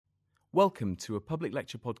Welcome to a public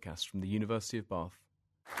lecture podcast from the University of Bath.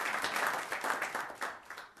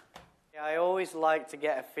 I always like to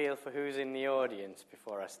get a feel for who's in the audience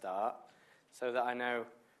before I start, so that I know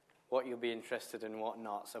what you'll be interested in and what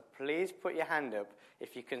not. So please put your hand up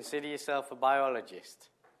if you consider yourself a biologist.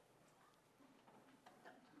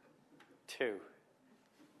 2.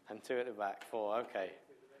 And 2 at the back. 4, okay.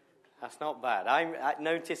 That's not bad. I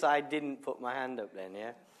notice I didn't put my hand up then,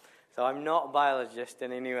 yeah? So I'm not a biologist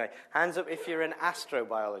in any way. Hands up if you're an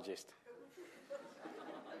astrobiologist.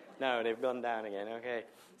 No, they've gone down again, okay.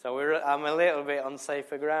 So I'm a little bit on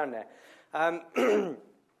safer ground there.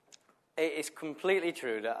 It is completely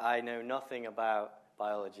true that I know nothing about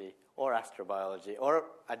biology or astrobiology, or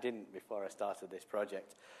I didn't before I started this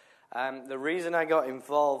project. The reason I got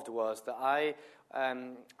involved was that I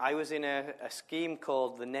was in a scheme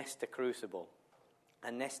called the Nesta Crucible.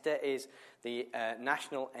 And Nesta is the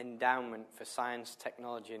National Endowment for Science,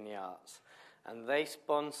 Technology and the Arts. And they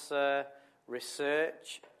sponsor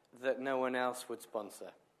research that no one else would sponsor.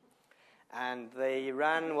 And they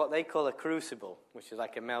ran what they call a crucible, which is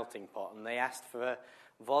like a melting pot. And they asked for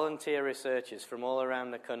volunteer researchers from all around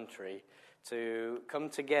the country to come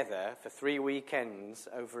together for 3 weekends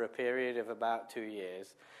over a period of about 2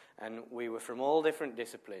 years. And we were from all different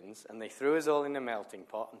disciplines, and they threw us all in a melting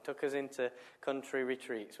pot and took us into country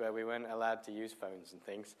retreats where we weren't allowed to use phones and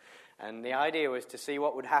things. And the idea was to see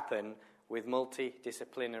what would happen with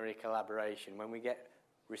multidisciplinary collaboration when we get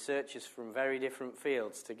researchers from very different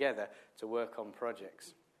fields together to work on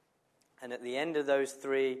projects. And at the end of those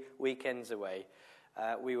 3 weekends away,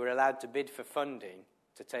 we were allowed to bid for funding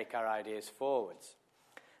to take our ideas forwards.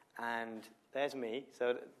 And there's me.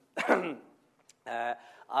 So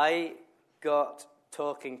I got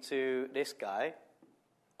talking to this guy,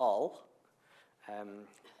 Oliver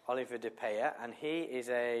De Peya, and he is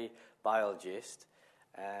a biologist.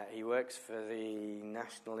 He works for the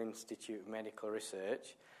National Institute of Medical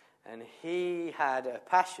Research, and he had a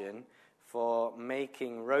passion for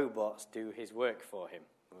making robots do his work for him.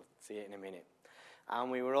 We'll see it in a minute. And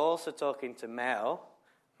we were also talking to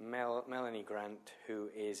Melanie Grant, who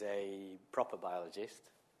is a proper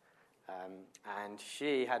biologist. And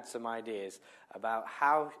she had some ideas about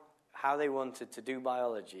how they wanted to do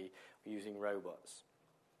biology using robots.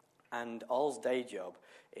 And Ol's day job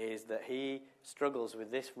is that he struggles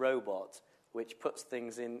with this robot which puts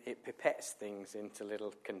things in, it pipettes things into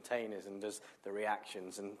little containers and does the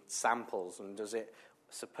reactions and samples and does it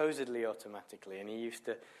supposedly automatically. And he used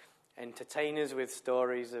to entertain us with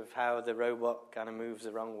stories of how the robot kind of moves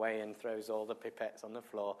the wrong way and throws all the pipettes on the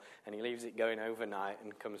floor, and he leaves it going overnight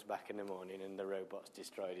and comes back in the morning and the robot's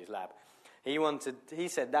destroyed his lab. He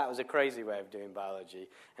said that was a crazy way of doing biology,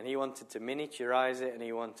 and he wanted to miniaturize it, and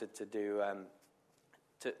he wanted to do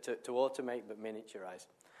to automate but miniaturize.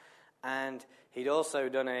 And he'd also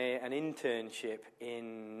done an internship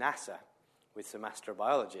in NASA with some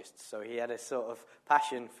astrobiologists, so he had a sort of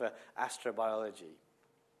passion for astrobiology.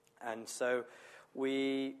 And so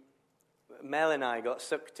Mel and I got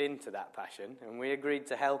sucked into that passion, and we agreed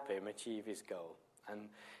to help him achieve his goal. And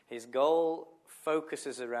his goal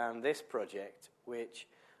focuses around this project, which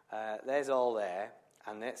there's all there,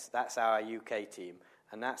 and that's our UK team,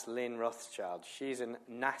 and that's Lynn Rothschild. She's a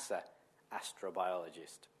NASA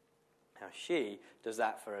astrobiologist. Now, she does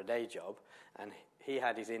that for a day job, and he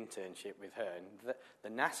had his internship with her. And the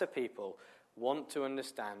NASA people want to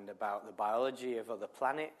understand about the biology of other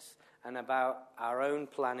planets and about our own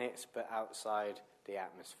planets but outside the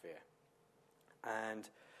atmosphere. And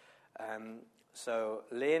so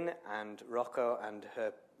Lynn and Rocco and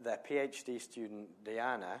their PhD student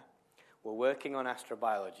Diana were working on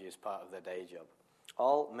astrobiology as part of their day job.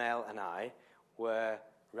 Mel and I were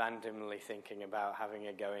randomly thinking about having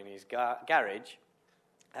a go in his garage,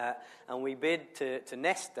 and we bid to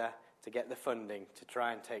Nesta to get the funding to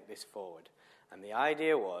try and take this forward. And the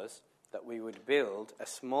idea was that we would build a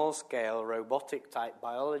small-scale robotic-type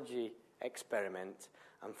biology experiment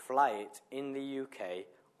and fly it in the UK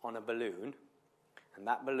on a balloon, and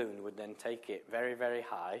that balloon would then take it very, very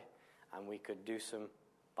high, and we could do some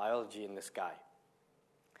biology in the sky.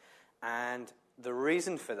 And the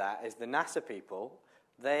reason for that is the NASA people,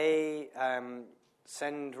 they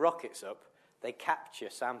send rockets up, they capture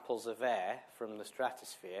samples of air from the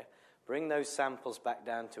stratosphere, bring those samples back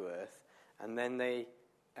down to Earth, and then they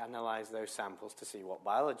analyze those samples to see what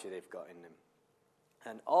biology they've got in them.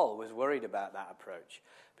 And Ol was worried about that approach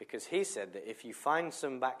because he said that if you find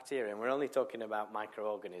some bacteria, and we're only talking about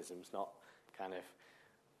microorganisms, not kind of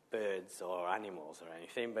birds or animals or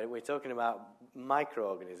anything, but we're talking about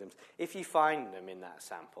microorganisms. If you find them in that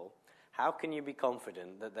sample, how can you be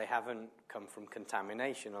confident that they haven't come from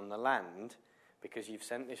contamination on the land, because you've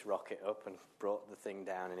sent this rocket up and brought the thing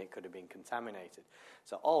down and it could have been contaminated?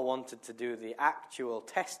 So all wanted to do the actual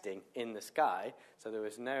testing in the sky, so there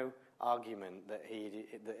was no argument that it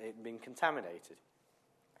had been contaminated.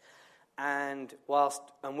 And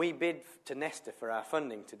we bid to Nesta for our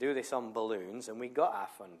funding to do this on balloons, and we got our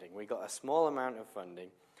funding. We got a small amount of funding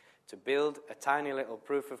to build a tiny little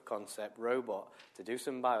proof of concept robot to do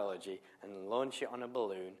some biology and launch it on a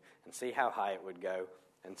balloon and see how high it would go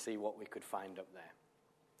and see what we could find up there.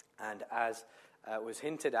 And as was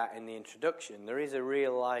hinted at in the introduction, there is a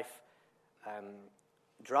real-life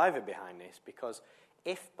driver behind this, because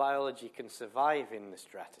if biology can survive in the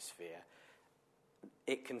stratosphere,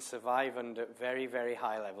 it can survive under very, very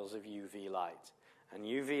high levels of UV light. And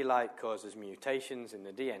UV light causes mutations in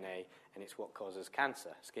the DNA, and it's what causes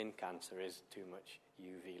cancer. Skin cancer is too much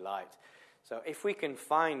UV light. So if we can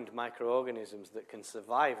find microorganisms that can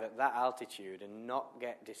survive at that altitude and not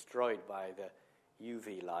get destroyed by the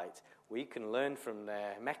UV light, we can learn from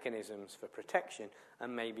their mechanisms for protection,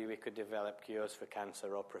 and maybe we could develop cures for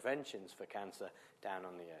cancer or preventions for cancer down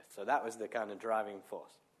on the Earth. So that was the kind of driving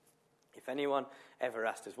force. If anyone ever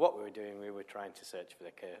asked us what we were doing, we were trying to search for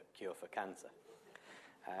the cure for cancer.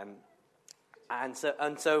 And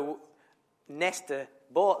so Nesta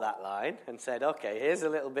bought that line and said, okay, here's a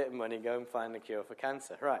little bit of money, go and find the cure for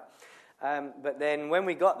cancer. Right. But then when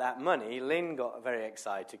we got that money, Lynn got very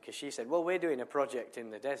excited, because she said, well, we're doing a project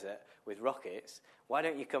in the desert with rockets. Why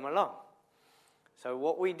don't you come along? So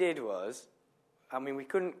what we did was, we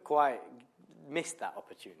couldn't quite miss that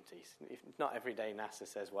opportunity. Not every day NASA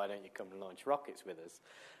says, why don't you come and launch rockets with us?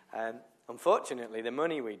 Unfortunately, the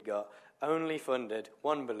money we'd got only funded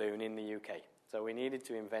one balloon in the UK. So we needed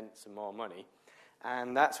to invent some more money.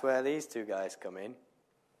 And that's where these two guys come in.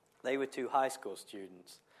 They were two high school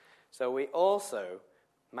students. So we also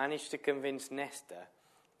managed to convince Nesta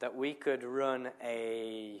that we could run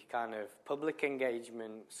a kind of public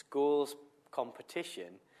engagement schools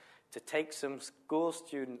competition to take some school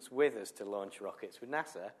students with us to launch rockets with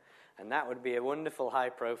NASA. And that would be a wonderful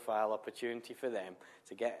high-profile opportunity for them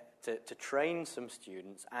to get to train some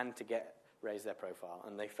students and to raise their profile.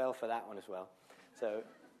 And they fell for that one as well.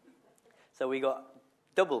 So we got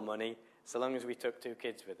double money so long as we took two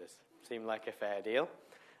kids with us. Seemed like a fair deal.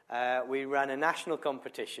 We ran a national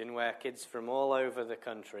competition where kids from all over the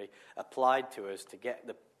country applied to us to get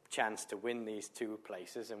the chance to win these two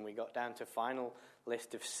places, and we got down to final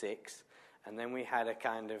list of 6. And then we had a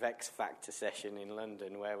kind of X Factor session in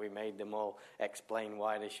London where we made them all explain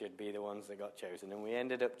why they should be the ones that got chosen. And we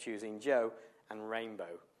ended up choosing Joe and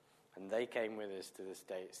Rainbow. And they came with us to the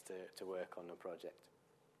States to work on the project.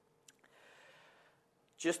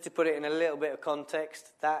 Just to put it in a little bit of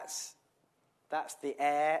context, that's the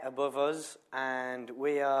air above us, and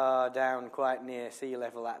we are down quite near sea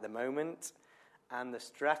level at the moment. And the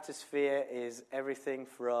stratosphere is everything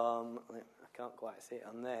from, I can't quite see it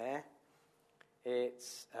on there,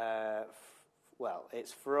 it's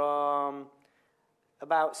from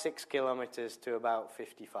about 6 kilometers to about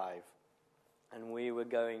 55. And we were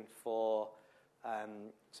going for,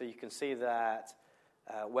 so you can see that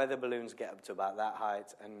weather balloons get up to about that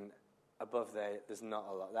height, and above there's not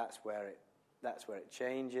a lot. That's where it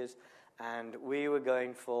changes. And we were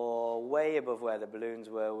going for way above where the balloons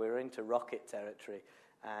were. We were into rocket territory,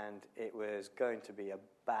 and it was going to be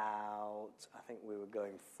about, I think we were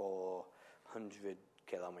going for 100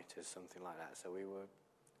 kilometers, something like that. So we were,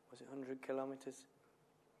 was it 100 kilometers?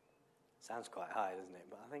 Sounds quite high, doesn't it?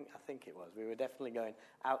 But I think it was. We were definitely going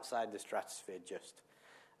outside the stratosphere just.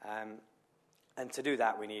 And to do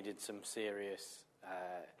that, we needed some serious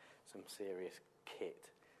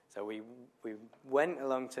kit. So we went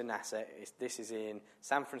along to NASA. This is in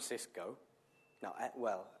San Francisco.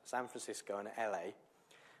 San Francisco and LA.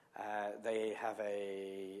 They have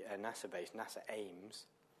a NASA base, NASA Ames.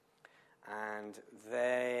 And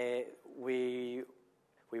we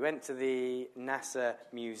went to the NASA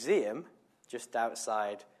museum just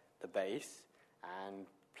outside the base and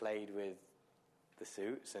played with the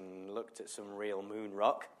suits and looked at some real moon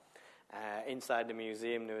rock. Inside the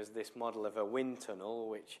museum there was this model of a wind tunnel,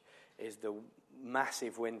 which is the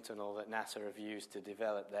massive wind tunnel that NASA have used to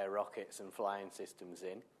develop their rockets and flying systems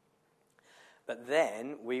in. But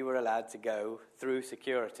then we were allowed to go through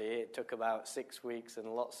security. It took about 6 weeks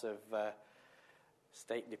and lots of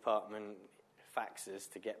State Department faxes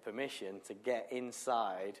to get permission to get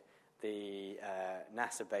inside the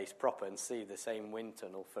NASA base proper and see the same wind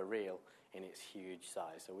tunnel for real in its huge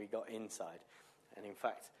size. So we got inside. And in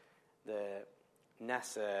fact, the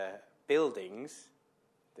NASA buildings,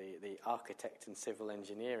 the architect and civil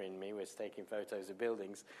engineer in me was taking photos of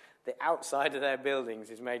buildings. The outside of their buildings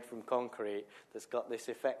is made from concrete that's got this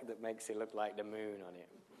effect that makes it look like the moon on it.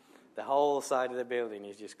 The whole side of the building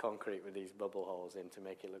is just concrete with these bubble holes in to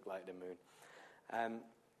make it look like the moon.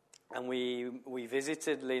 And we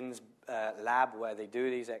visited Lynn's lab where they do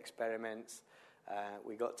these experiments.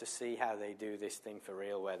 We got to see how they do this thing for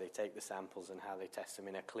real, where they take the samples and how they test them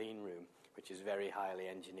in a clean room, which is very highly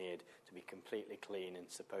engineered to be completely clean and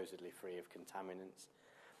supposedly free of contaminants.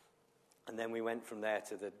 And then we went from there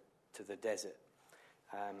to the desert.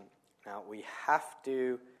 Now we had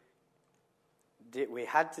to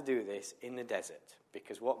do this in the desert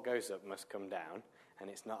because what goes up must come down, and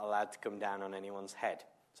it's not allowed to come down on anyone's head.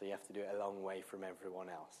 So you have to do it a long way from everyone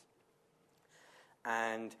else.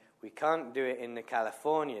 And we can't do it in the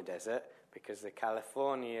California desert because the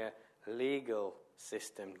California legal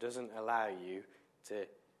system doesn't allow you to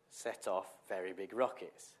set off very big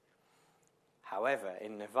rockets. However,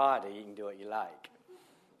 in Nevada, you can do what you like.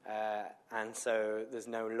 And so there's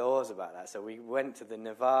no laws about that. So we went to the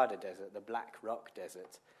Nevada desert, the Black Rock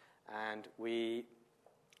Desert, and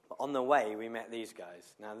on the way, we met these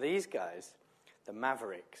guys. Now, these guys, the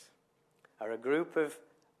Mavericks, are a group of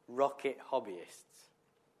rocket hobbyists,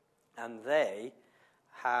 and they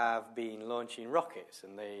have been launching rockets,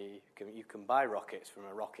 and you can buy rockets from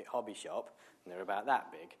a rocket hobby shop, and they're about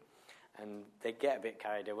that big, and they get a bit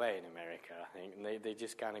carried away in America, I think, and they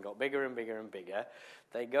just kind of got bigger and bigger and bigger.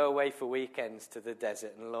 They go away for weekends to the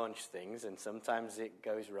desert and launch things, and sometimes it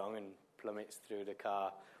goes wrong and plummets through the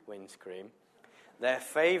car windscreen. Their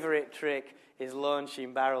favorite trick is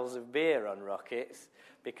launching barrels of beer on rockets,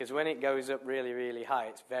 because when it goes up really, really high,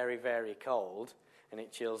 it's very, very cold, and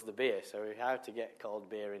it chills the beer. So how to get cold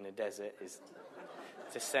beer in the desert is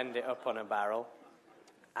to send it up on a barrel.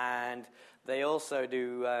 And they also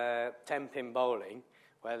do 10-pin bowling,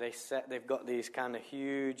 where they've got these kind of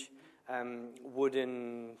huge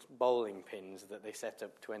wooden bowling pins that they set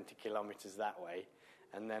up 20 kilometers that way,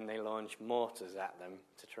 and then they launch mortars at them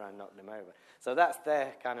to try and knock them over. So that's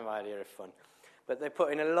their kind of idea of fun. But they're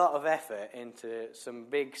putting a lot of effort into some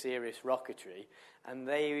big, serious rocketry, and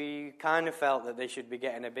they kind of felt that they should be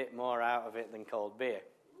getting a bit more out of it than cold beer.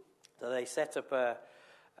 So they set up a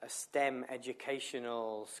STEM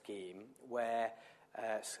educational scheme where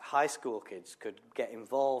high school kids could get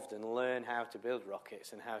involved and learn how to build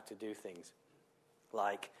rockets and how to do things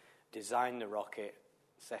like design the rocket,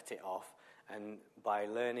 set it off, and by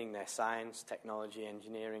learning their science, technology,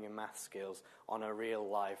 engineering, and math skills on a real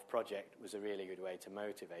live project was a really good way to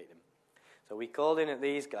motivate them. So we called in at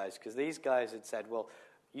these guys because these guys had said, well,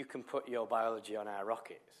 you can put your biology on our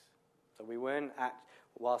rockets. So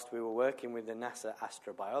whilst we were working with the NASA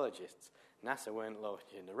astrobiologists, NASA weren't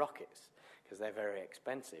launching the rockets because they're very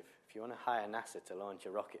expensive. If you want to hire NASA to launch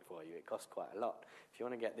a rocket for you, it costs quite a lot. If you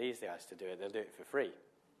want to get these guys to do it, they'll do it for free.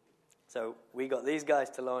 So we got these guys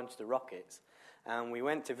to launch the rockets, and we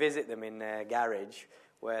went to visit them in their garage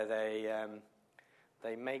where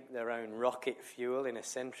they make their own rocket fuel in a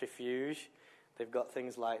centrifuge. They've got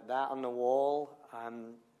things like that on the wall.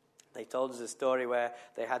 They told us a story where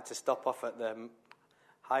they had to stop off at the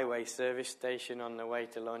highway service station on the way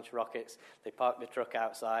to launch rockets. They parked the truck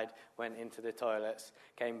outside, went into the toilets,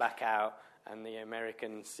 came back out, and the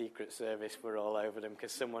American Secret Service were all over them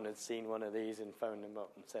because someone had seen one of these and phoned them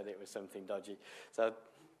up and said it was something dodgy. So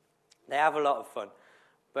they have a lot of fun.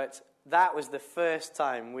 But that was the first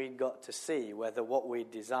time we got to see whether what we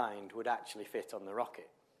designed would actually fit on the rocket,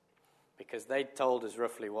 because they'd told us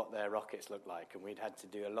roughly what their rockets looked like, and we'd had to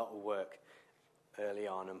do a lot of work early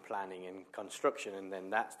on and planning and construction, and then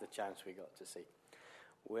that's the chance we got to see.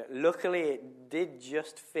 Luckily, it did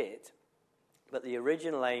just fit. But the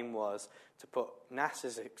original aim was to put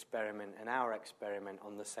NASA's experiment and our experiment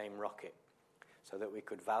on the same rocket so that we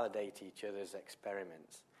could validate each other's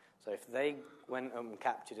experiments. So if they went and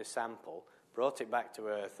captured a sample, brought it back to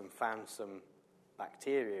Earth and found some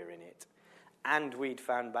bacteria in it, and we'd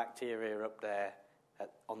found bacteria up there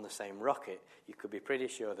on the same rocket, you could be pretty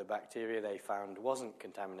sure the bacteria they found wasn't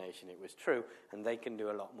contamination, it was true, and they can do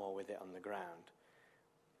a lot more with it on the ground.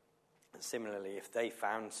 And similarly, if they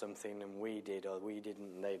found something and we did, or we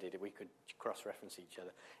didn't and they did it, we could cross-reference each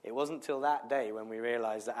other. It wasn't until that day when we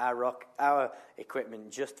realized that our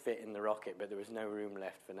equipment just fit in the rocket, but there was no room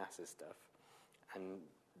left for NASA stuff. And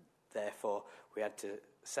therefore, we had to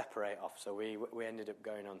separate off. So we ended up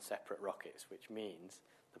going on separate rockets, which means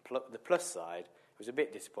the plus side, it was a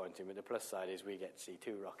bit disappointing, but the plus side is we get to see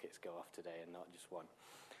 2 rockets go off today and not just one.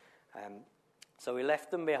 So we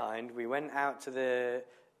left them behind. We went out to the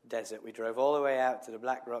desert. We drove all the way out to the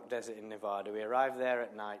Black Rock Desert in Nevada. We arrived there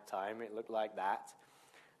at night time. It looked like that.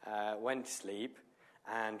 went to sleep,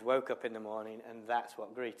 and woke up in the morning, and that's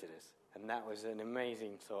what greeted us. And that was an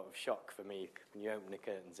amazing sort of shock for me when you open the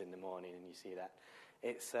curtains in the morning and you see that.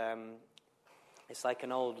 It's like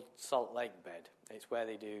an old salt lake bed. It's where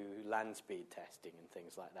they do land speed testing and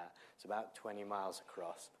things like that. It's about 20 miles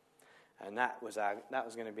across. And that was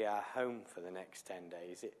going to be our home for the next 10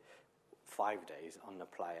 days. 5 days on the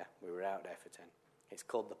playa. We were out there for 10. It's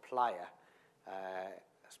called the playa,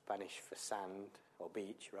 Spanish for sand, or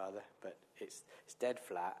beach rather, but it's dead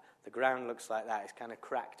flat. The ground looks like that. It's kind of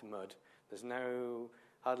cracked mud. There's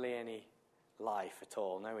hardly any life at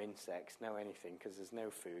all, no insects, no anything, because there's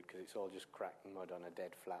no food, because it's all just cracked mud on a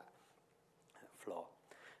dead flat floor.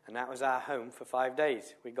 And that was our home for 5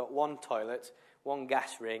 days. We got one toilet, one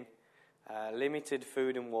gas ring, limited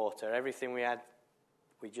food and water. Everything we had,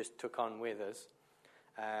 we just took on with us.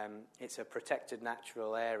 It's a protected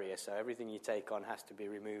natural area, so everything you take on has to be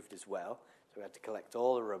removed as well. So we had to collect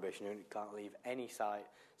all the rubbish, and you can't leave any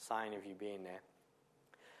sign of you being there.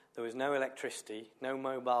 There was no electricity, no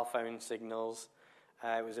mobile phone signals.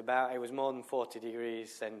 It was more than 40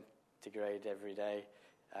 degrees centigrade every day.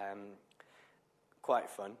 Quite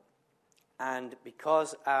fun. And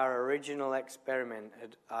because our original idea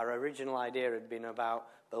had been about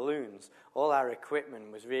balloons, all our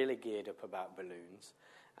equipment was really geared up about balloons,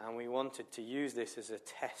 and we wanted to use this as a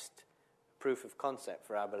test proof of concept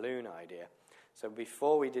for our balloon idea. So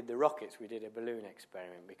before we did the rockets, we did a balloon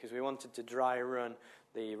experiment because we wanted to dry run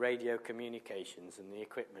the radio communications and the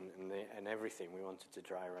equipment and everything. We wanted to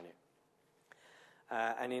dry run it.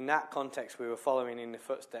 And in that context, we were following in the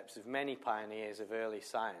footsteps of many pioneers of early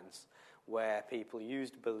science, where people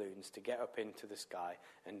used balloons to get up into the sky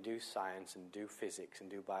and do science and do physics and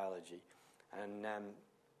do biology. And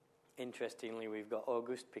interestingly, we've got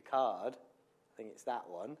Auguste Piccard, I think it's that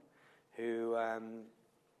one, who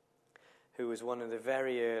was one of the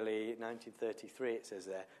very early, 1933 it says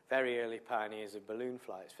there, very early pioneers of balloon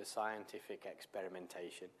flights for scientific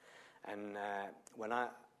experimentation. And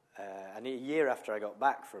and a year after I got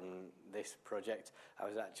back from this project, I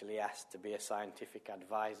was actually asked to be a scientific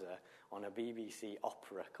advisor on a BBC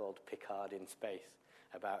opera called Piccard in Space,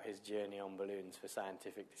 about his journey on balloons for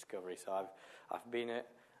scientific discovery. So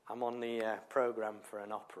I'm on the programme for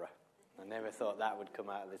an opera. I never thought that would come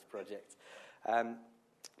out of this project.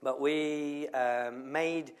 But we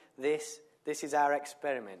made this is our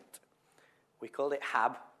experiment. We called it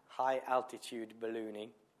HAB, High Altitude Ballooning.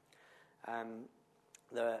 I'll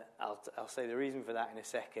say the reason for that in a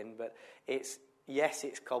second, but it's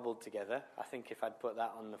cobbled together. I think if I'd put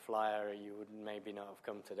that on the flyer, you would maybe not have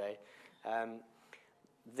come today.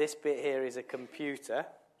 This bit here is a computer,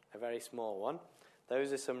 a very small one.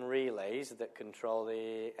 Those are some relays that control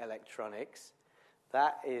the electronics.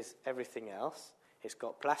 That is everything else. It's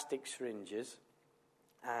got plastic syringes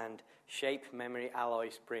and shape memory alloy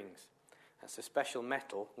springs. That's a special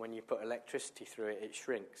metal. When you put electricity through it, it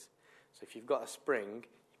shrinks. So if you've got a spring,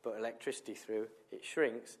 you put electricity through, it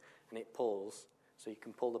shrinks and it pulls. So you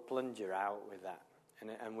can pull the plunger out with that.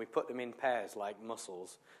 And we put them in pairs like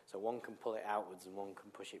muscles. So one can pull it outwards and one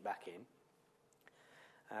can push it back in.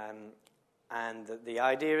 And the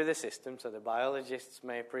idea of the system, so the biologists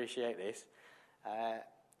may appreciate this,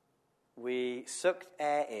 we sucked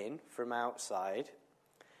air in from outside.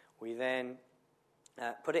 We then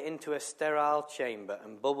put it into a sterile chamber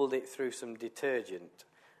and bubbled it through some detergent.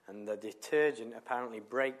 And the detergent apparently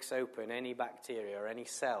breaks open any bacteria or any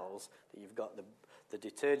cells that you've got. The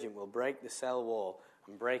detergent will break the cell wall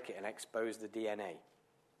and break it and expose the DNA.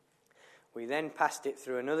 We then passed it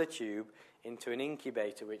through another tube into an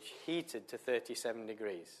incubator which heated to 37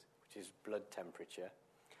 degrees, which is blood temperature.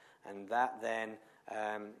 And that then,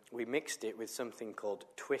 we mixed it with something called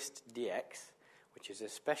Twist DX, which is a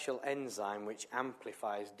special enzyme which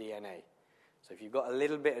amplifies DNA. So if you've got a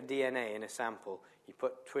little bit of DNA in a sample, you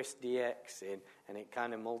put Twist DX in and it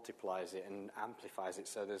kind of multiplies it and amplifies it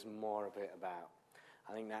so there's more of it about.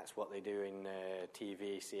 I think that's what they do in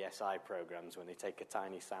TV CSI programs when they take a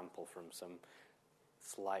tiny sample from some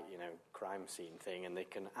slight, crime scene thing and they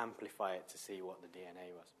can amplify it to see what the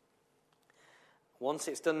DNA was. Once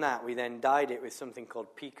it's done that, we then dyed it with something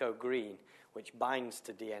called Pico Green, which binds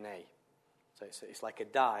to DNA. So it's like a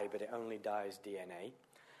dye, but it only dyes DNA.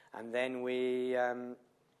 And then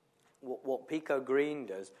what Pico Green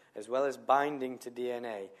does, as well as binding to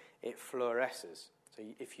DNA, it fluoresces. So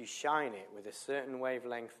if you shine it with a certain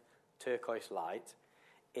wavelength turquoise light,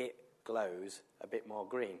 it glows a bit more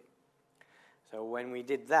green. So when we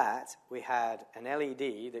did that, we had an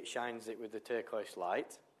LED that shines it with the turquoise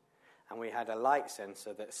light, and we had a light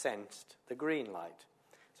sensor that sensed the green light.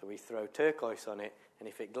 So we throw turquoise on it, and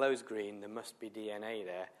if it glows green, there must be DNA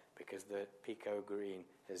there because the pico green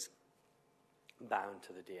is bound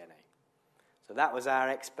to the DNA. So that was our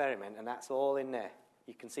experiment, and that's all in there.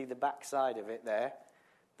 You can see the back side of it there.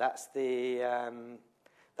 That's the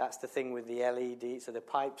thing with the LED. So the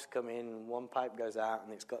pipes come in, one pipe goes out,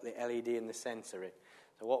 and it's got the LED and the sensor in.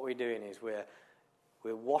 So what we're doing is we're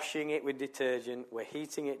washing it with detergent, we're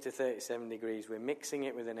heating it to 37 degrees, we're mixing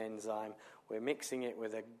it with an enzyme, we're mixing it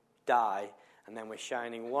with a dye, and then we're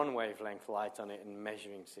shining one wavelength light on it and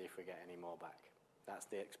measuring to see if we get any more back. That's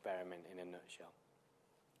the experiment in a nutshell.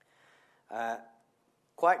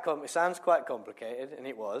 It sounds quite complicated, and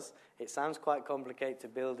it was. It sounds quite complicated to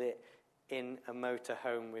build it in a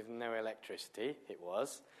motorhome with no electricity. It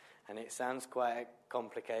was. And it sounds quite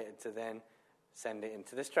complicated to then send it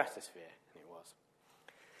into the stratosphere, and it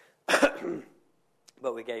was.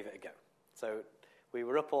 But we gave it a go. So we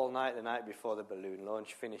were up all night the night before the balloon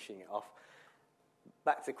launch, finishing it off.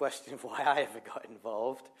 Back to the question of why I ever got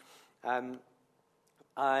involved.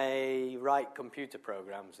 I write computer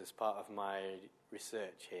programs as part of my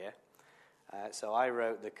research here. So I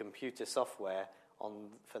wrote the computer software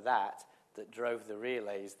for that drove the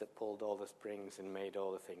relays that pulled all the springs and made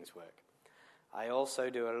all the things work. I also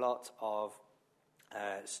do a lot of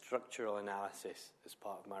structural analysis as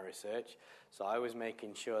part of my research. So I was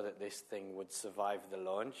making sure that this thing would survive the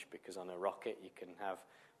launch, because on a rocket you can have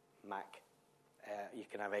you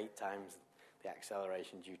can have 8 times the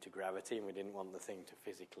acceleration due to gravity, and we didn't want the thing to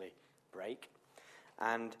physically break.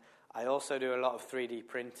 And I also do a lot of 3D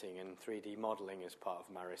printing and 3D modelling as part of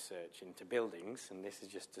my research into buildings, and this is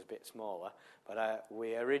just a bit smaller. But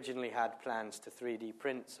we originally had plans to 3D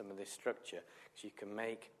print some of this structure, because you can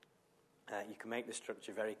make the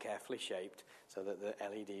structure very carefully shaped so that the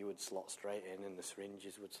LED would slot straight in and the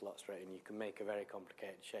syringes would slot straight in. You can make a very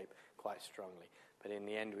complicated shape quite strongly. But in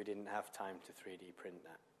the end, we didn't have time to 3D print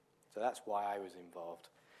that. So that's why I was involved.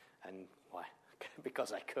 And why?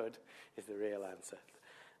 Because I could, is the real answer.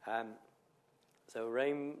 So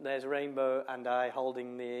there's Rainbow and I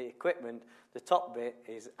holding the equipment. The top bit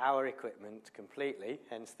is our equipment completely,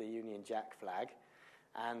 hence the Union Jack flag.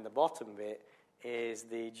 And the bottom bit is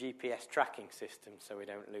the GPS tracking system, so we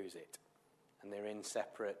don't lose it. And they're in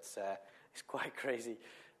separate. It's quite crazy.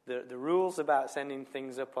 The rules about sending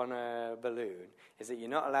things up on a balloon is that you're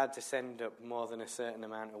not allowed to send up more than a certain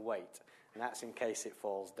amount of weight, and that's in case it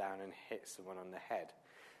falls down and hits someone on the head.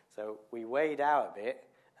 So we weighed our bit,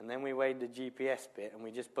 and then we weighed the GPS bit, and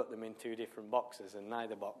we just put them in 2 different boxes, and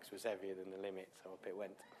neither box was heavier than the limit, so up it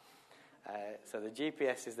went. So the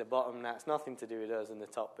GPS is the bottom, that's nothing to do with us, and the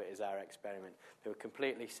top bit is our experiment. They were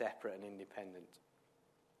completely separate and independent.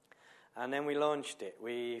 And then we launched it.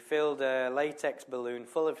 We filled a latex balloon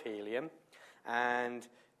full of helium and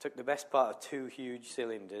took the best part of 2 huge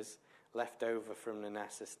cylinders left over from the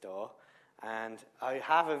NASA store. And I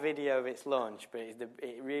have a video of its launch, but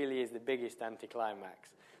it really is the biggest anticlimax.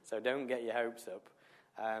 So don't get your hopes up.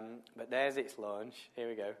 But there's its launch. Here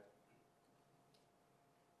we go.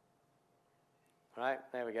 Right,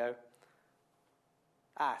 there we go.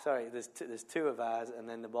 Sorry, there's 2 of ours, and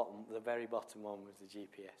then the very bottom one was the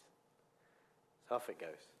GPS. So off it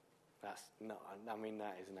goes. That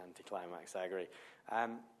is an anticlimax, I agree.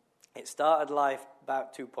 It started life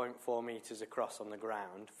about 2.4 meters across on the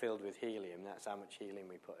ground, filled with helium. That's how much helium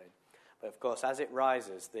we put in. But of course, as it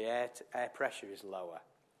rises, the air pressure is lower.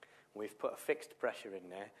 We've put a fixed pressure in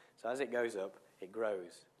there, so as it goes up, it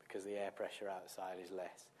grows, because the air pressure outside is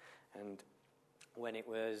less. And when it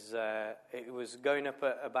was going up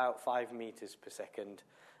at about 5 meters per second,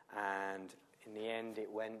 and in the end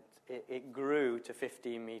it grew to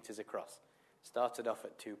 15 meters across. Started off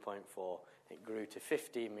at 2.4, it grew to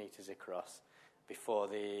 15 meters across before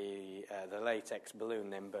the latex balloon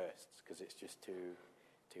then bursts, because it's just too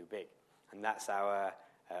big. And that's our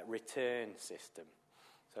return system.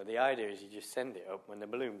 So the idea is you just send it up, when the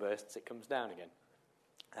balloon bursts, it comes down again.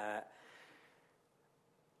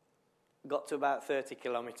 Got to about 30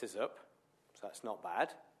 kilometers up, so that's not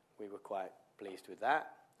bad. We were quite pleased with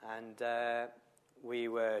that. And we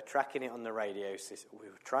were tracking it on the radio system. We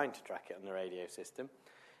were trying to track it on the radio system.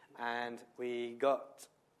 And we got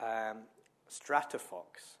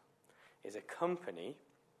Stratofox is a company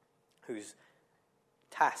whose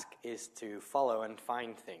task is to follow and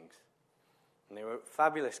find things. And they were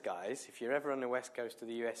fabulous guys. If you're ever on the west coast of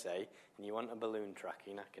the USA and you want a balloon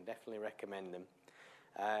tracking, I can definitely recommend them.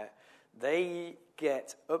 They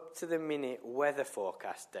get up-to-the-minute weather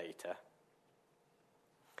forecast data,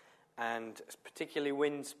 and particularly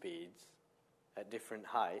wind speeds at different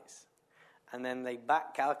heights, and then they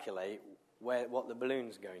back-calculate what the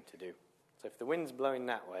balloon's going to do. So if the wind's blowing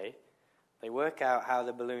that way, They work out how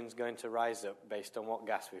the balloon's going to rise up based on what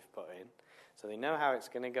gas we've put in. So they know how it's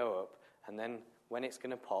going to go up, and then when it's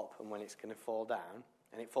going to pop and when it's going to fall down.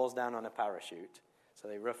 And it falls down on a parachute, so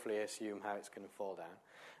they roughly assume how it's going to fall down.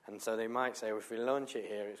 And so they might say, well, if we launch it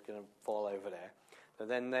here, it's going to fall over there. So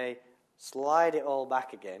then they slide it all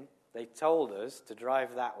back again. They told us to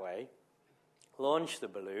drive that way, launch the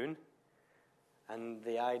balloon, and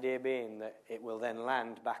the idea being that it will then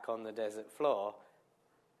land back on the desert floor,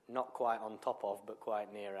 not quite on top of, but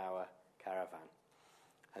quite near our caravan.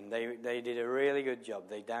 And they did a really good job.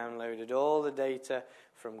 They downloaded all the data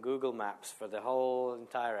from Google Maps for the whole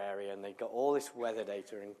entire area, and they got all this weather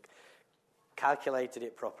data and calculated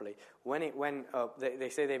it properly. When it went up, they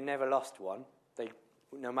say they've never lost one.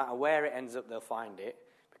 No matter where it ends up, they'll find it,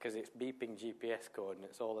 because it's beeping GPS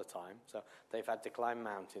coordinates all the time. So they've had to climb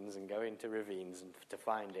mountains and go into ravines to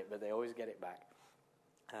find it, but they always get it back.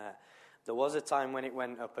 There was a time when it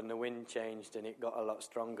went up and the wind changed and it got a lot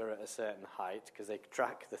stronger at a certain height, because they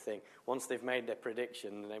track the thing. Once they've made their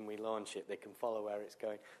prediction and then we launch it, they can follow where it's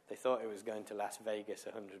going. They thought it was going to Las Vegas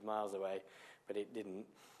 100 miles away, but it didn't.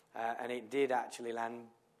 And it did actually land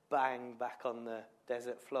bang back on the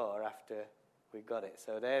desert floor after we got it.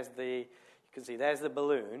 So you can see there's the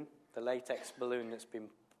balloon, the latex balloon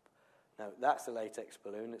that's the latex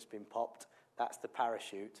balloon that's been popped. That's the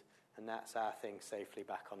parachute, and that's our thing safely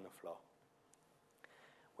back on the floor.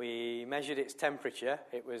 We measured its temperature.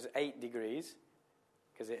 It was 8 degrees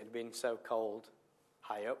because it had been so cold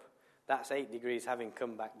high up. That's 8 degrees having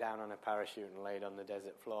come back down on a parachute and laid on the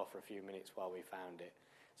desert floor for a few minutes while we found it.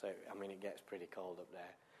 So, I mean, it gets pretty cold up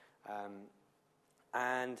there.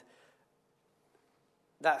 And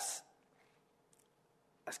that's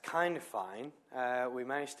kind of fine. We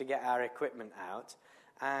managed to get our equipment out.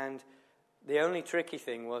 And the only tricky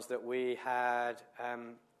thing was that we had...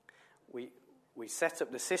 We set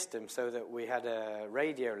up the system so that we had a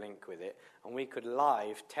radio link with it, and we could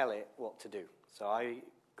live tell it what to do. So I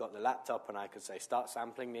got the laptop, and I could say, start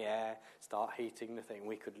sampling the air, start heating the thing.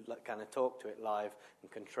 We could kind of talk to it live and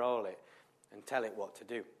control it and tell it what to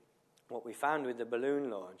do. What we found with the balloon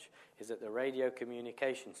launch is that the radio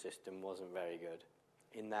communication system wasn't very good,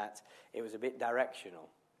 in that it was a bit directional.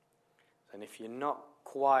 And if you're not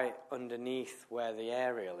quite underneath where the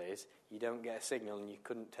aerial is, you don't get a signal, and you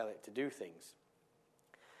couldn't tell it to do things.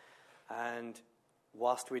 And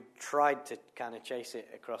whilst we tried to kind of chase it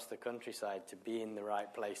across the countryside to be in the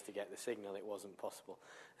right place to get the signal, it wasn't possible.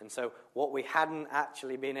 And so what we hadn't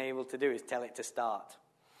actually been able to do is tell it to start.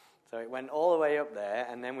 So it went all the way up there,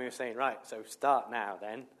 and then we were saying, right, so start now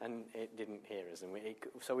then, and it didn't hear us. And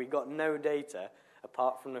so we got no data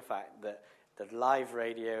apart from the fact that the live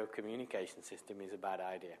radio communication system is a bad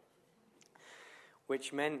idea.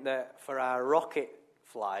 Which meant that for our rocket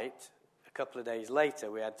flight, a couple of days later,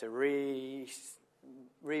 we had to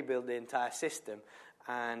rebuild the entire system,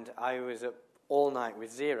 and I was up all night with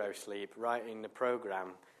zero sleep writing the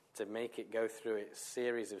program to make it go through its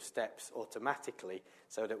series of steps automatically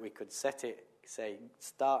so that we could set it, say,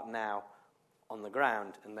 start now on the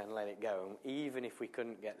ground and then let it go. And even if we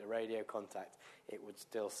couldn't get the radio contact, it would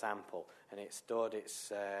still sample, and it stored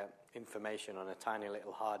its information on a tiny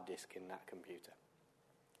little hard disk in that computer.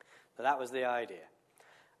 So that was the idea.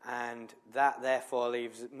 And that, therefore,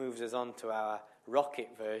 moves us on to our rocket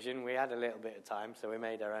version. We had a little bit of time, so we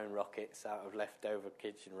made our own rockets out of leftover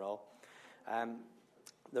kitchen roll.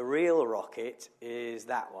 The real rocket is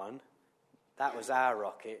that one. That was our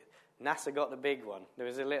rocket. NASA got the big one. There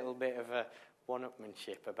was a little bit of a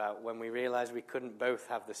one-upmanship about when we realised we couldn't both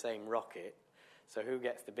have the same rocket. So who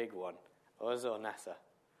gets the big one, us or NASA?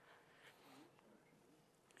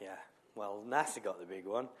 Yeah. Well, NASA got the big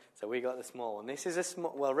one, so we got the small one. This is a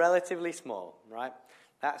small, well, relatively small, right?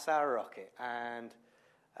 That's our rocket, and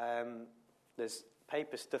there's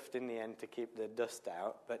paper stuffed in the end to keep the dust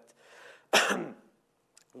out. But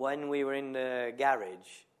when we were in the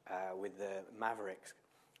garage with the Mavericks,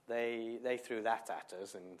 they threw that at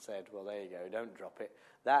us and said, well, there you go, don't drop it.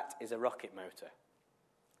 That is a rocket motor,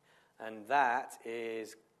 and that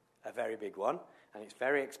is a very big one, and it's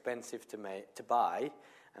very expensive to buy.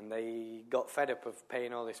 And they got fed up of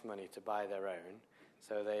paying all this money to buy their own,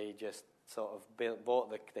 so they just sort of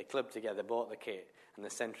they clubbed together, bought the kit and the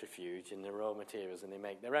centrifuge and the raw materials, and they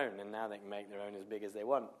make their own. And now they can make their own as big as they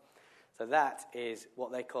want. So that is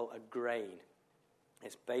what they call a grain.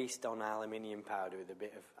 It's based on aluminium powder with a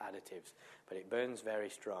bit of additives, but it burns very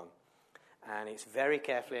strong. And it's very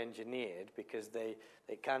carefully engineered because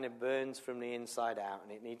it kind of burns from the inside out,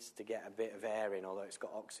 and it needs to get a bit of air in, although it's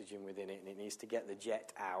got oxygen within it, and it needs to get the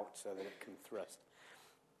jet out so that it can thrust.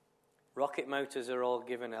 Rocket motors are all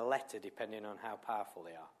given a letter depending on how powerful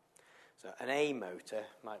they are. So an A motor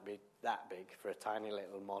might be that big for a tiny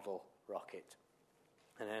little model rocket.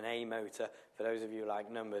 And an A motor, for those of you who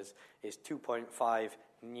like numbers, is 2.5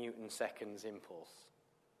 Newton seconds impulse.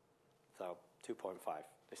 So 2.5.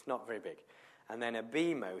 It's not very big. And then a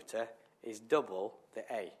B motor is double the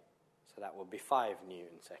A. So that would be 5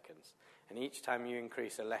 Newton seconds. And each time you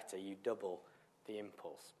increase a letter, you double the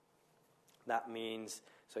impulse. That means,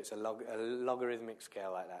 so it's a logarithmic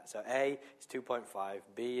scale like that. So A is 2.5,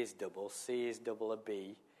 B is double, C is double a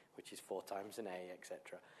B, which is 4 times an A,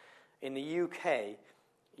 etc. In the UK,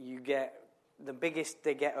 you get, the biggest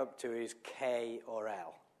they get up to is K or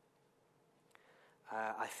L.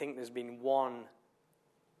 I think there's been one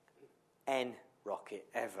N rocket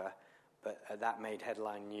ever, but that made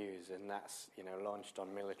headline news, and that's, you know, launched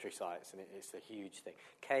on military sites, and it's a huge thing.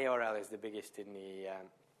 K or L is the biggest in the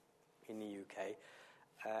UK.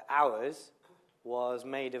 Ours was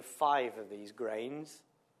made of 5 of these grains,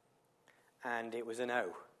 and it was an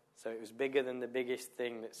O. So it was bigger than the biggest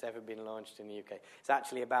thing that's ever been launched in the UK. It's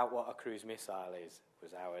actually about what a cruise missile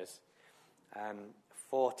was ours.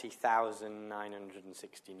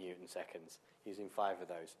 40,960 Newton seconds, using 5 of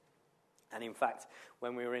those. And in fact,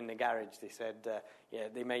 when we were in the garage, they said,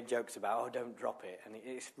 they made jokes about, oh, don't drop it. And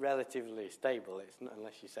it's relatively stable. It's not,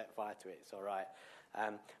 unless you set fire to it, it's all right.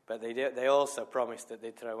 But they also promised that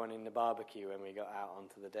they'd throw one in the barbecue when we got out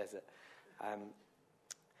onto the desert.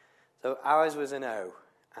 So ours was an O.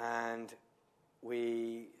 And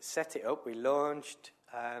we set it up, we launched.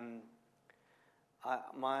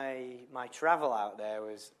 My travel out there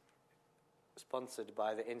was sponsored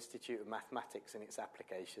by the Institute of Mathematics and its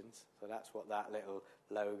Applications. So that's what that little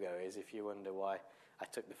logo is, if you wonder why I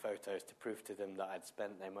took the photos, to prove to them that I'd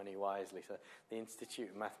spent their money wisely. So the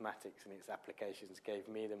Institute of Mathematics and its Applications gave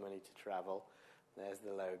me the money to travel. There's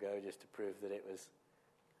the logo, just to prove that it was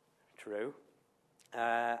true.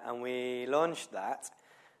 And we launched that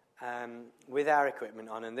with our equipment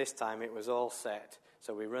on, and this time it was all set.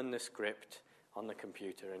 So we run the script on the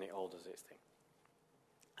computer, and it all does its thing.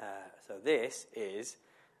 So this is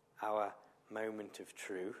our moment of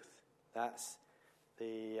truth. That's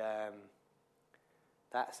it,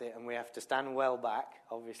 and we have to stand well back,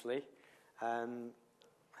 obviously. I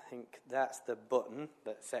think that's the button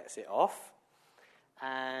that sets it off,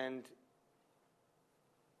 and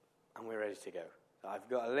we're ready to go. So I've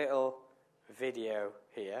got a little video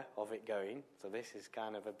here of it going, so this is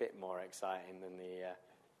kind of a bit more exciting than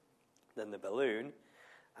the balloon,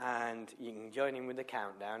 and you can join in with the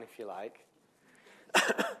countdown if you like.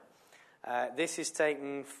 This is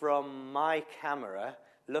taken from my camera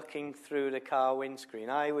looking through the car windscreen.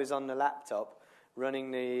 I was on the laptop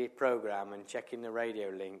running the program and checking the radio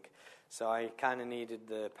link, so I kind of needed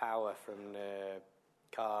the power from the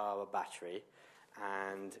car battery,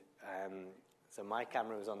 and so my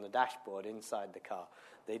camera was on the dashboard inside the car.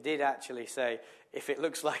 They did actually say, if it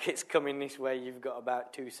looks like it's coming this way, you've got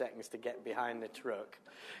about 2 seconds to get behind the truck,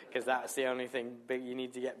 because that's the only thing. You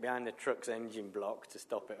need to get behind the truck's engine block to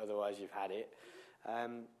stop it, otherwise you've had it.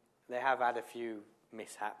 They have had a few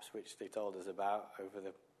mishaps, which they told us about over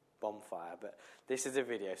the bonfire, but this is a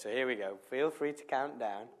video, so here we go. Feel free to count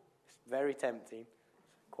down. It's very tempting.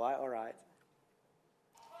 Quite all right.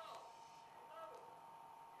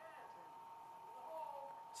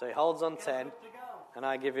 So he holds on 10, and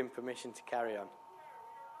I give him permission to carry on.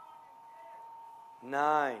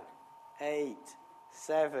 9, 8,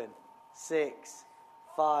 7, 6,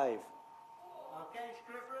 5. Okay,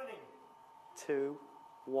 script running. 2,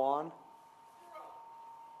 1.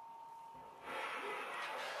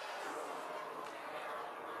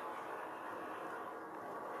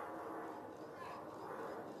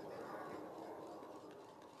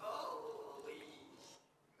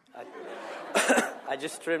 I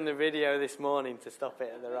just trimmed the video this morning to stop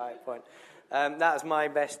it at the right point. That's my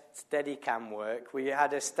best Steadicam work. We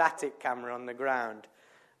had a static camera on the ground,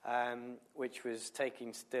 which was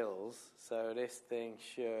taking stills. So this thing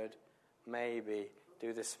should maybe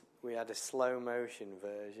do this. We had a slow motion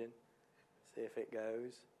version. See if it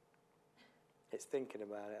goes. It's thinking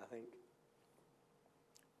about it, I think.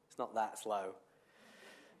 It's not that slow.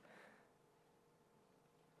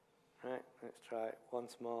 Right, let's try it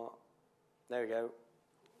once more. There we go.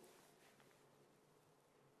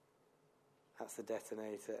 That's the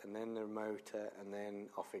detonator, and then the motor, and then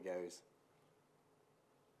off it goes.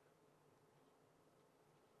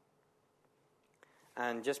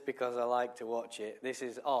 And just because I like to watch it, this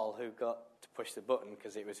is Ol who got to push the button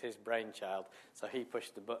because it was his brainchild, so he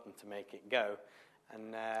pushed the button to make it go.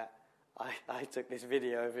 And I took this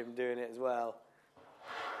video of him doing it as well.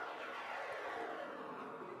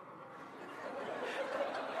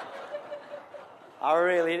 I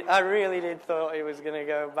really did thought he was going to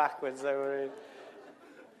go backwards over it.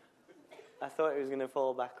 I thought he was going to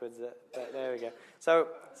fall backwards, but there we go. So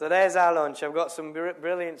there's our launch. I've got some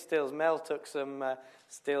brilliant stills. Mel took some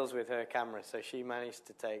stills with her camera, so she managed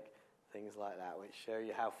to take things like that, which show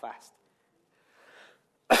you how fast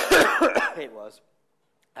it was.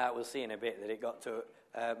 We'll see in a bit that it got to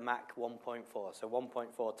Mach 1.4, so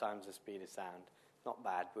 1.4 times the speed of sound. Not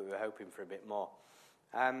bad, but we were hoping for a bit more.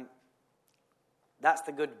 That's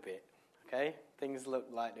the good bit, okay? Things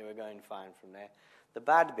looked like they were going fine from there. The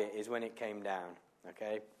bad bit is when it came down,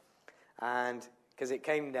 okay? And because it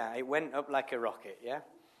came down, it went up like a rocket, yeah?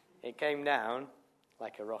 It came down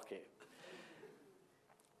like a rocket.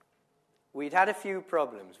 We'd had a few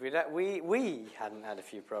problems. We hadn't had a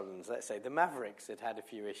few problems, let's say. The Mavericks had a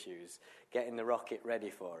few issues getting the rocket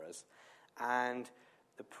ready for us. And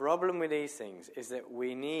the problem with these things is that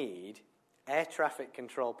we need air traffic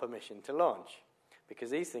control permission to launch, because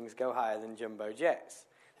these things go higher than jumbo jets.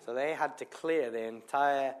 So they had to clear the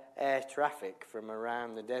entire air traffic from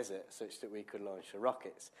around the desert such that we could launch the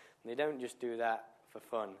rockets. And they don't just do that for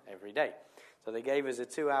fun every day. So they gave us a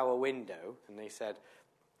 2-hour window, and they said,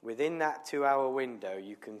 within that 2-hour window,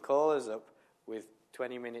 you can call us up with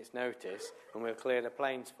 20 minutes notice, and we'll clear the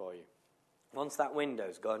planes for you. Once that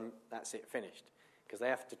window's gone, that's it, finished. Because they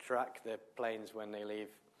have to track the planes when they leave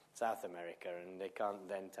South America, and they can't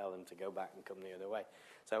then tell them to go back and come the other way.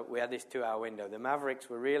 So we had this 2-hour window. The Mavericks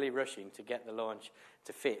were really rushing to get the launch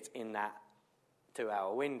to fit in that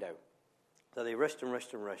 2-hour window. So they rushed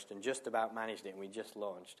and just about managed it, and we just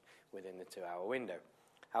launched within the 2-hour window.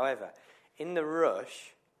 However, in the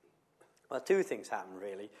rush, well, two things happened,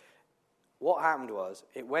 really. What happened was,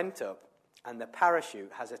 it went up, and the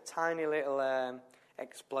parachute has a tiny little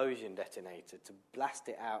explosion detonator to blast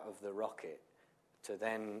it out of the rocket to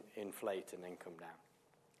then inflate and then come down.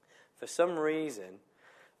 For some reason,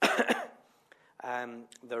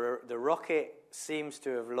 the rocket seems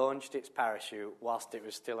to have launched its parachute whilst it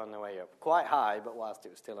was still on the way up. Quite high, but whilst it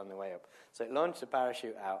was still on the way up. So it launched the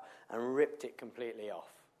parachute out and ripped it completely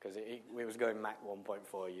off, because it was going Mach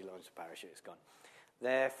 1.4, you launch the parachute, it's gone.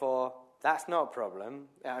 Therefore, that's not a problem.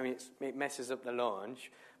 I mean, it messes up the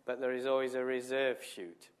launch, but there is always a reserve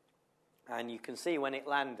chute. And you can see when it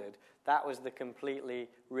landed, that was the completely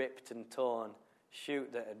ripped and torn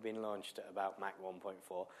chute that had been launched at about Mach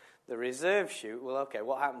 1.4. The reserve chute, well, okay,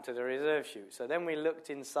 what happened to the reserve chute? So then we looked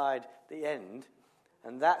inside the end,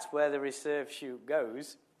 and that's where the reserve chute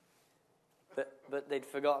goes, but they'd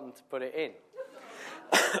forgotten to put it in.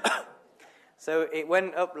 So it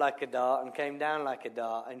went up like a dart and came down like a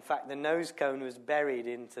dart. In fact, the nose cone was buried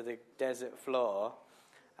into the desert floor,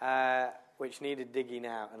 which needed digging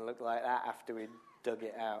out, and looked like that after we dug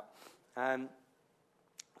it out.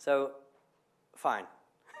 So, fine.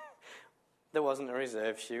 There wasn't a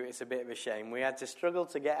reserve chute. It's a bit of a shame. We had to struggle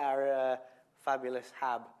to get our fabulous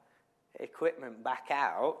HAB equipment back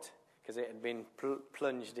out, because it had been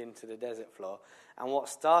plunged into the desert floor. And what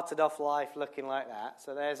started off life looking like that,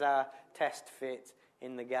 so there's our test fit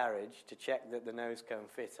in the garage to check that the nose cone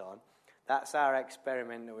fit on. That's our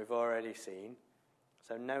experiment that we've already seen.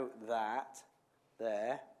 So note that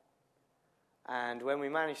there. And when we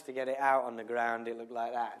managed to get it out on the ground, it looked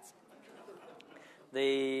like that.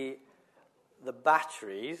 The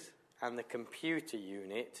batteries and the computer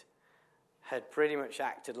unit had pretty much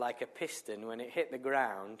acted like a piston. When it hit the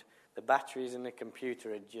ground, the batteries and the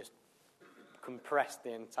computer had just compressed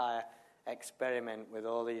the entire experiment with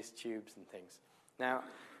all these tubes and things. Now,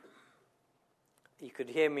 you could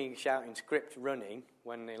hear me shouting script running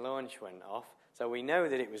when the launch went off. So we know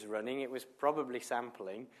that it was running. It was probably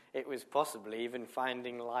sampling. It was possibly even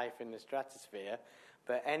finding life in the stratosphere.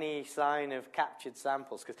 But any sign of captured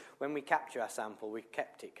samples, because when we capture our sample, we've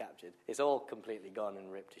kept it captured. It's all completely gone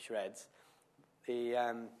and ripped to shreds.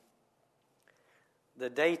 The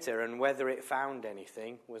data and whether it found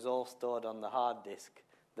anything was all stored on the hard disk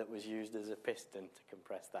that was used as a piston to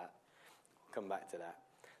compress that. We'll come back to that.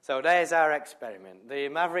 So there's our experiment. The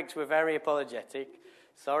Mavericks were very apologetic.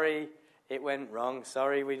 Sorry it went wrong.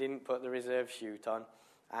 Sorry we didn't put the reserve chute on.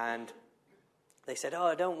 And they said,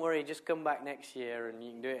 oh, don't worry, just come back next year and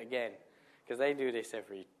you can do it again. Because they do this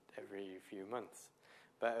every few months.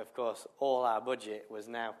 But, of course, all our budget was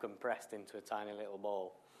now compressed into a tiny little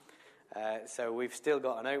ball. So we've still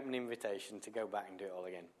got an open invitation to go back and do it all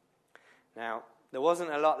again. Now, there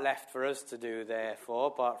wasn't a lot left for us to do, therefore,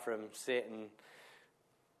 apart from sit and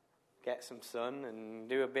get some sun and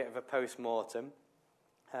do a bit of a post-mortem.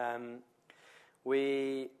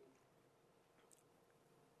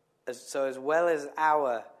 So as well as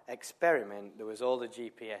our experiment, there was all the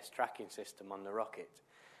GPS tracking system on the rocket.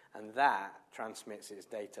 and that transmits its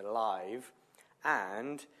data live,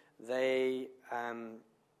 and they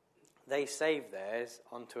save theirs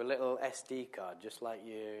onto a little SD card, just like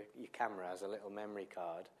your camera has a little memory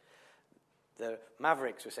card. The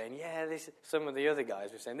Mavericks were saying, some of the other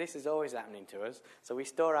guys were saying, this is always happening to us. So we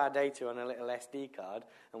store our data on a little SD card,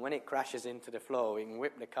 and when it crashes into the floor, we can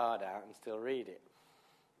whip the card out and still read it.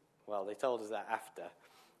 Well, they told us that after.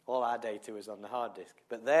 All our data was on the hard disk,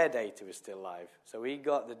 but their data was still live. So we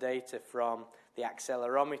got the data from the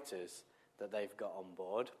accelerometers that they've got on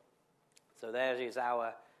board. So there is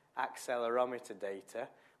our accelerometer data,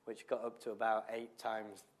 which got up to about 8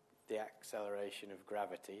 times the acceleration of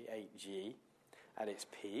gravity, 8g, at its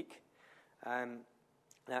peak.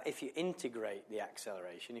 Now, if you integrate the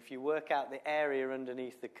acceleration, if you work out the area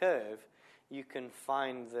underneath the curve, you can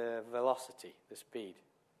find the velocity, the speed.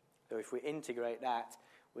 So if we integrate that,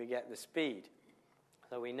 we get the speed.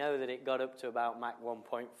 So we know that it got up to about Mach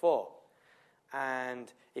 1.4.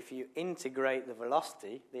 And if you integrate the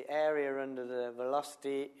velocity, the area under the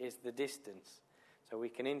velocity is the distance. So we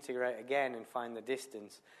can integrate again and find the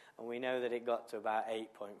distance, and we know that it got to about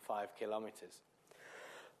 8.5 kilometers.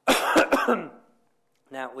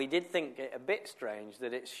 Now, we did think it a bit strange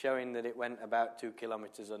that it's showing that it went about 2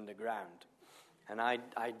 kilometers underground. And I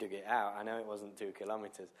dug it out. I know it wasn't 2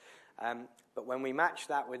 kilometers. But when we match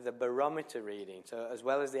that with the barometer reading, so as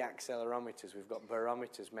well as the accelerometers, we've got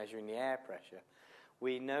barometers measuring the air pressure,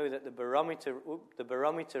 we know that the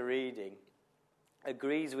barometer reading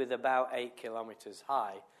agrees with about 8 kilometers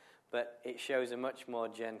high, but it shows a much more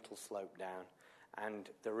gentle slope down. And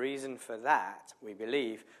the reason for that, we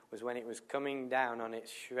believe, was when it was coming down on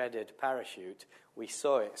its shredded parachute, we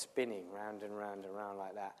saw it spinning round and round and round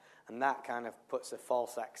like that. And that kind of puts a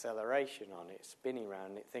false acceleration on it, spinning round,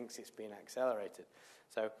 and it thinks it's being accelerated.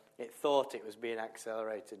 So it thought it was being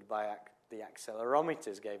accelerated by the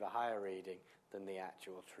accelerometers gave a higher reading than the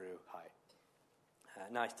actual true height.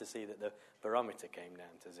 Nice to see that the barometer came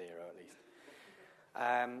down to 0 at least.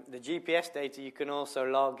 The GPS data you can also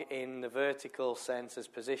log in the vertical sensor's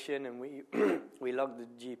position, and we log the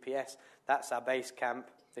GPS. That's our base camp.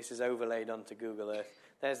 This is overlaid onto Google Earth.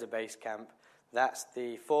 There's the base camp. That's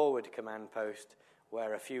the forward command post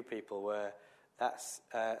where a few people were.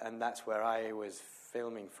 And that's where I was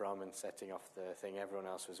filming from and setting off the thing. Everyone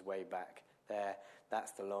else was way back there.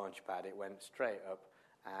 That's the launch pad. It went straight up,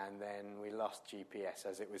 and then we lost GPS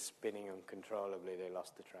as it was spinning uncontrollably. They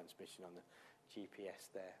lost the transmission on the GPS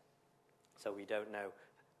there. So we don't know,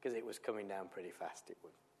 because it was coming down pretty fast, it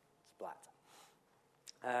would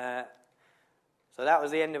splat. So that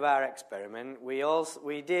was the end of our experiment.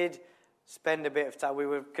 We did spend a bit of time. We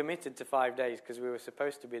were committed to 5 days because we were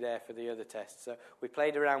supposed to be there for the other tests. So we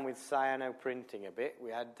played around with cyano-printing a bit.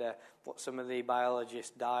 We had what some of the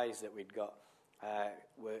biologist dyes that we'd got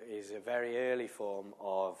is a very early form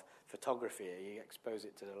of photography. You expose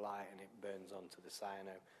it to the light and it burns onto the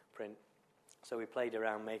cyano-print. So we played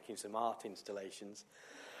around making some art installations.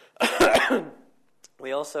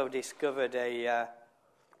 We also discovered the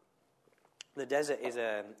desert is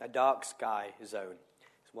a dark sky zone.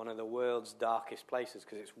 It's one of the world's darkest places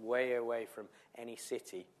because it's way away from any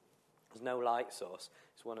city. There's no light source.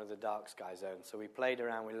 It's one of the dark sky zones. So we played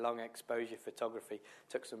around with long exposure photography,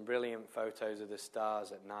 took some brilliant photos of the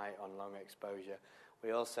stars at night on long exposure.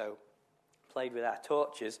 We also played with our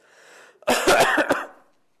torches.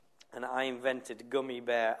 And I invented gummy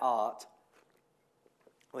bear art,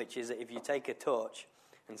 which is that if you take a torch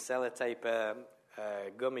and sellotape a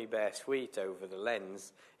gummy bear sweet over the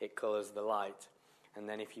lens, it colours the light. And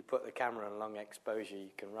then if you put the camera on long exposure,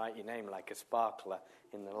 you can write your name like a sparkler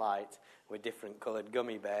in the light with different coloured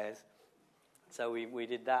gummy bears. So we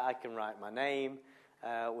did that. I can write my name.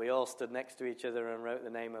 We all stood next to each other and wrote the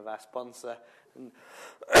name of our sponsor. And,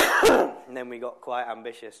 and then we got quite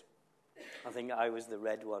ambitious. I think I was the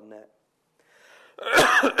red one there.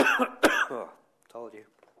 Oh, told you.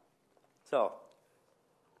 So,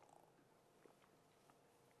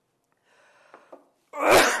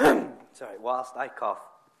 sorry, whilst I cough,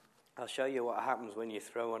 I'll show you what happens when you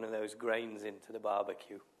throw one of those grains into the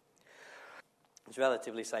barbecue. It's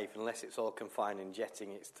relatively safe unless it's all confined and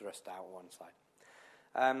jetting its thrust out one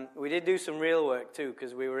side. We did do some real work too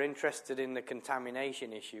because we were interested in the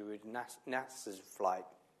contamination issue with NASA's flight.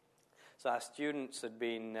 So our students had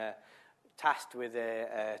been tasked with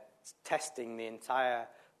testing the entire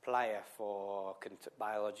playa for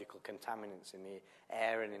biological contaminants in the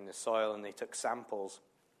air and in the soil, and they took samples.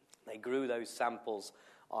 They grew those samples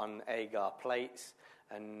on agar plates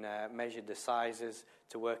and measured the sizes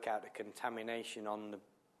to work out the contamination on the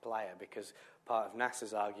playa, because part of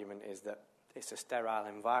NASA's argument is that it's a sterile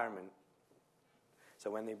environment. So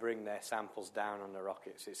when they bring their samples down on the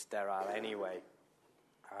rockets, it's sterile anyway.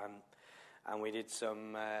 And we did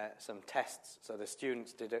some tests. So the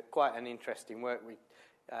students did quite an interesting work.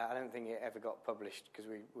 I don't think it ever got published because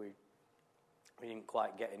we didn't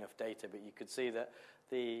quite get enough data, but you could see that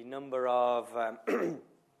the number of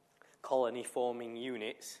colony-forming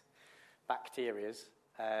units, bacterias,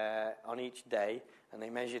 on each day, and they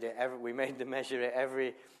measured it. We made them measure it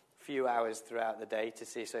every few hours throughout the day to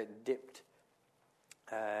see. So it dipped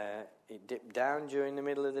down during the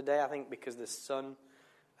middle of the day, I think, because the sun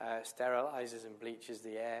sterilizes and bleaches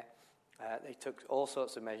the air. They took all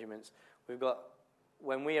sorts of measurements.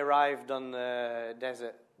 When we arrived on the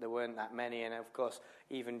desert, there weren't that many, and of course,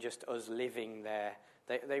 even just us living there,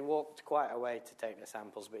 they walked quite a way to take the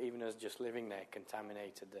samples, but even us just living there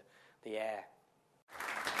contaminated the air.